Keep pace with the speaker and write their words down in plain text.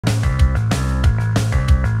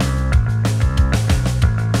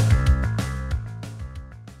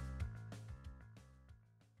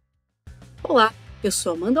Eu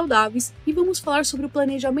sou Amanda Aldaves e vamos falar sobre o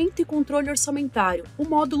planejamento e controle orçamentário, o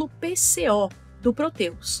módulo PCO do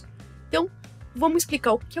TOTVS. Então, vamos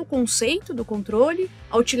explicar o que é o conceito do controle,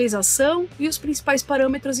 a utilização e os principais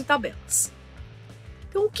parâmetros e tabelas.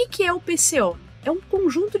 Então, o que é o PCO? É um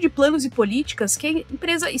conjunto de planos e políticas que a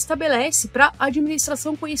empresa estabelece para a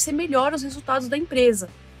administração conhecer melhor os resultados da empresa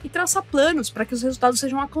e traçar planos para que os resultados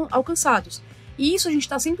sejam alcançados. E isso a gente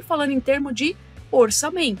está sempre falando em termos de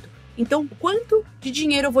orçamento. Então, quanto de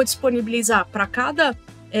dinheiro eu vou disponibilizar para cada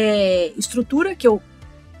estrutura que eu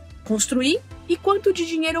construir e quanto de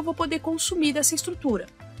dinheiro eu vou poder consumir dessa estrutura,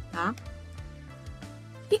 tá?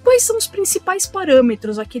 E quais são os principais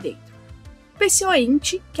parâmetros aqui dentro? PCO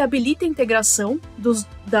Int, que habilita a integração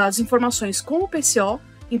das informações com o PCO.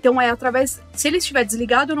 Então, se ele estiver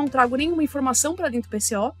desligado, eu não trago nenhuma informação para dentro do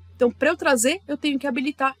PCO. Então, para eu trazer, eu tenho que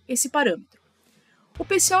habilitar esse parâmetro. O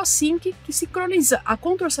PCO Sync, que sincroniza a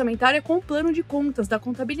conta orçamentária com o plano de contas da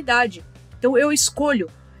contabilidade. Então, eu escolho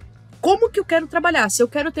como que eu quero trabalhar, se eu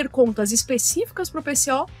quero ter contas específicas para o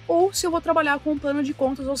PCO ou se eu vou trabalhar com o plano de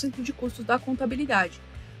contas ou centro de custos da contabilidade.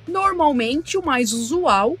 Normalmente, o mais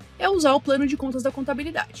usual é usar o plano de contas da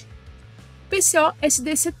contabilidade. PCO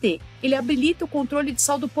SDCT, ele habilita o controle de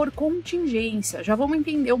saldo por contingência. Já vamos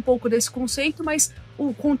entender um pouco desse conceito, mas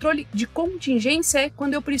o controle de contingência é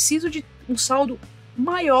quando eu preciso de um saldo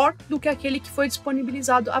maior do que aquele que foi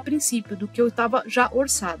disponibilizado a princípio, do que eu estava já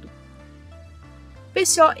orçado.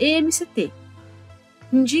 PCO EMCT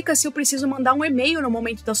indica se eu preciso mandar um e-mail no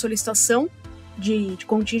momento da solicitação de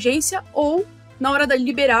contingência ou na hora de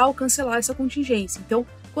liberar ou cancelar essa contingência. Então,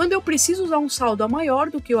 quando eu preciso usar um saldo maior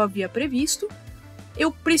do que eu havia previsto,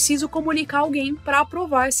 eu preciso comunicar alguém para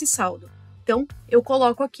aprovar esse saldo. Então, eu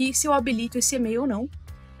coloco aqui se eu habilito esse e-mail ou não.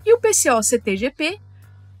 E o PCO CTGP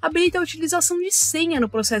habilita a utilização de senha no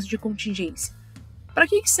processo de contingência. Para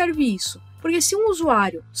que serve isso? Porque se um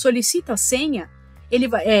usuário solicita a senha,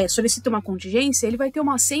 solicita uma contingência, ele vai ter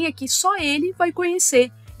uma senha que só ele vai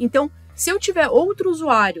conhecer. Então, se eu tiver outro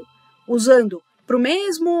usuário usando para o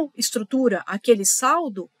mesmo estrutura aquele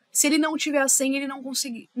saldo, se ele não tiver a senha, ele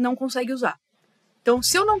não consegue usar. Então,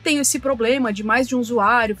 se eu não tenho esse problema de mais de um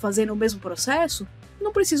usuário fazendo o mesmo processo,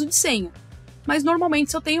 não preciso de senha. Mas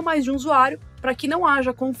normalmente, se eu tenho mais de um usuário, para que não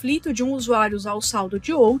haja conflito de um usuário usar o saldo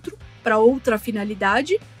de outro para outra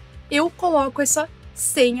finalidade, eu coloco essa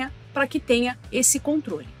senha para que tenha esse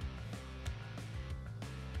controle.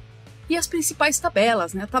 E as principais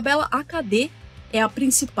tabelas, né? A tabela AKD é a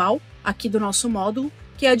principal aqui do nosso módulo,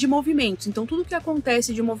 que é a de movimentos. Então, tudo que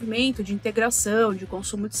acontece de movimento, de integração, de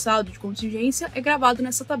consumo de saldo, de contingência, é gravado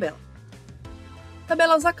nessa tabela.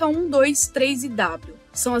 Tabelas AK1, 2, 3 e W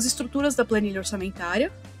são as estruturas da planilha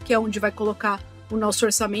orçamentária, que é onde vai colocar o nosso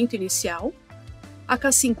orçamento inicial.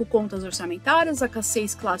 AK5, contas orçamentárias,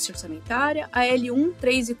 AK6, classe orçamentária, a L1,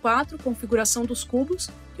 3 e 4, configuração dos cubos,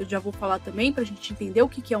 que eu já vou falar também para a gente entender o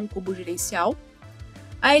que é um cubo gerencial.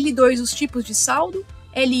 A L2, os tipos de saldo,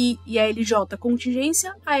 LI e a LJ,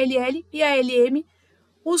 contingência, a LL e a LM,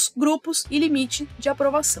 os grupos e limite de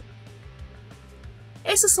aprovação.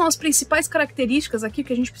 Essas são as principais características aqui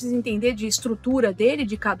que a gente precisa entender de estrutura dele,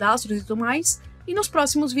 de cadastros e tudo mais, e nos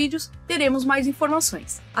próximos vídeos teremos mais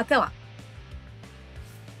informações. Até lá!